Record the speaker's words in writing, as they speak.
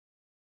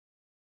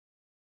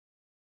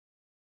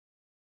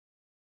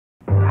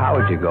How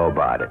would you go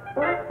about it?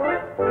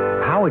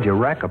 How would you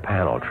wreck a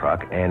panel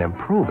truck and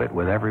improve it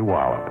with every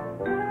wallop?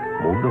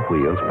 Move the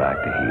wheels back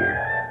to here.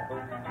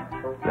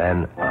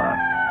 Then,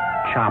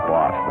 chop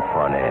off the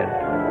front end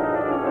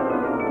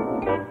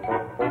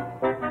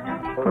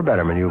for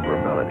better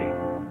maneuverability.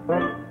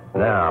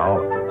 Now,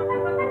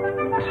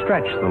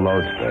 stretch the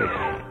load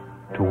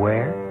space. To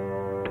where?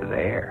 To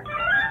there.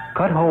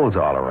 Cut holes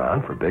all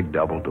around for big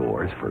double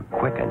doors for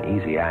quick and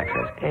easy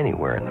access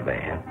anywhere in the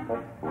van.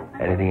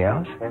 Anything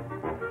else?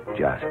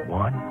 Just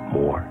one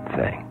more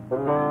thing.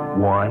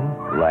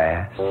 One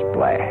last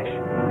splash.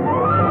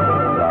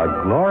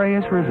 The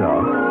glorious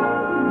result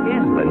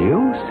is the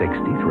new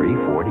 63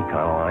 Ford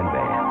Econoline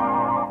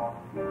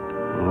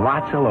van.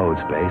 Lots of load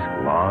space,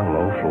 long,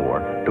 low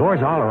floor,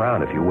 doors all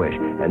around if you wish,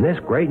 and this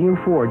great new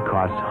Ford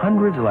costs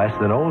hundreds less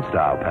than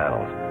old-style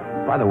panels.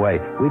 By the way,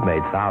 we've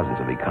made thousands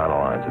of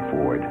Econolines at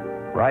Ford.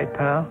 Right,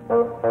 pal?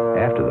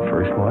 After the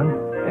first one,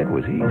 it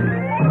was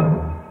easy.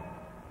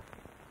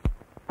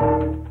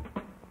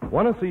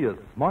 Want to see a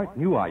smart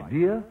new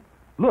idea?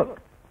 Look,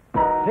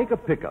 take a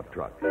pickup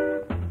truck.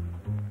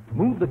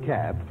 Move the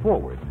cab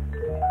forward.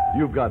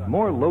 You've got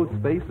more load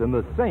space in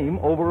the same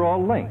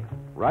overall length,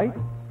 right?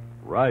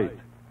 Right.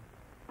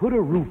 Put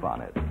a roof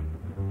on it.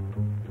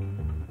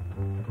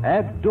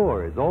 Add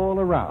doors all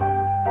around.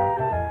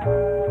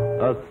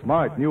 A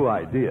smart new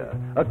idea.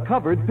 A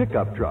covered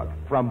pickup truck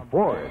from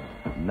Ford.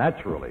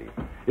 Naturally.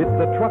 It's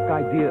the truck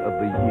idea of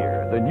the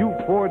year, the new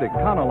Ford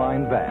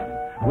Econoline van,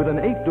 with an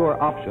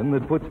 8-door option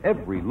that puts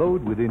every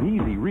load within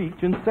easy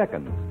reach in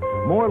seconds.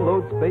 More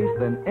load space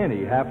than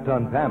any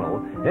half-ton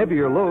panel,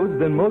 heavier loads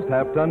than most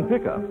half-ton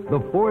pickups. The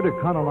Ford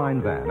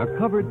Econoline van, a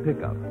covered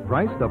pickup,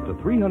 priced up to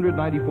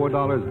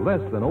 $394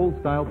 less than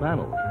old-style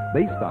panels,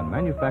 based on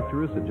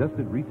manufacturer's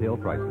suggested retail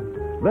prices.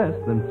 Less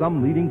than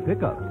some leading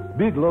pickups.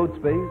 Big load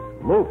space,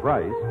 low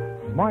price,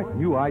 smart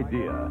new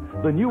idea.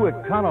 The new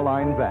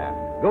Econoline van.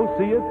 Go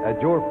see it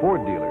at your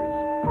Ford dealers.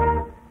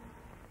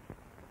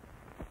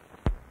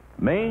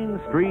 Main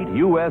Street,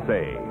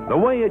 USA, the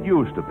way it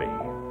used to be.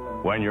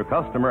 When your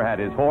customer had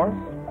his horse,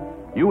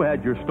 you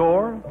had your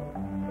store,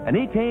 and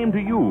he came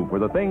to you for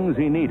the things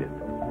he needed.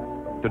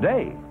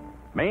 Today,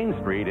 Main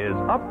Street is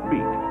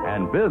upbeat,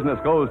 and business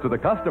goes to the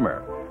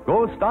customer.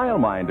 Goes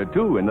style-minded,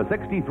 too, in the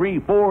 63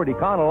 Ford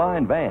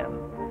Econoline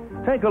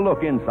van. Take a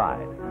look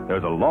inside.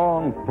 There's a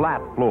long,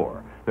 flat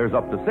floor. There's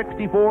up to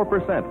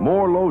 64%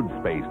 more load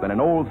space than in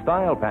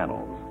old-style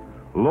panels.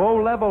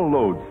 Low-level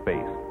load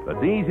space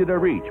that's easy to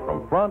reach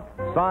from front,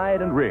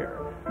 side, and rear.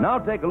 Now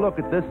take a look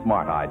at this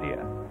smart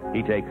idea.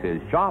 He takes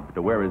his shop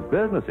to where his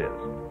business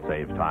is.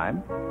 Saves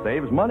time,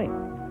 saves money.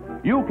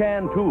 You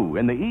can, too,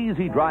 in the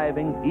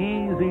easy-driving,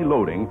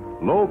 easy-loading,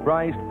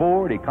 low-priced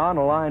Ford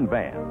Econoline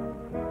van.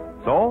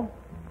 So,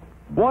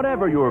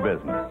 whatever your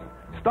business,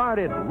 start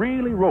it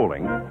really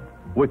rolling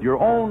with your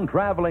own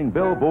traveling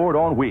billboard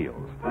on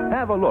wheels.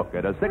 Have a look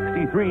at a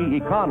 63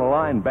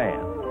 Econoline van.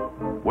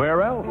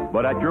 Where else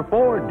but at your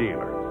Ford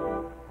dealers?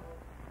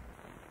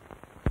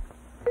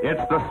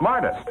 It's the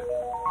smartest,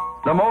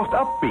 the most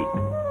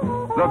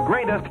upbeat, the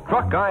greatest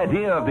truck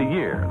idea of the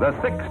year, the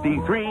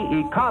 63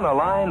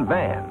 Econoline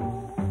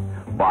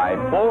van. By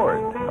Ford,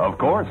 of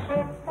course.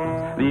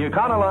 The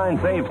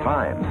Econoline saves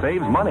time,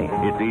 saves money.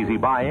 It's easy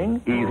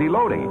buying, easy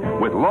loading,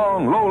 with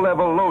long,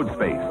 low-level load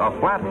space, a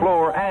flat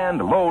floor,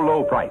 and low,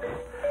 low price.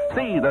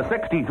 See the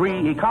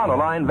 63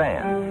 Econoline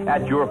van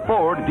at your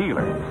Ford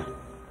dealers.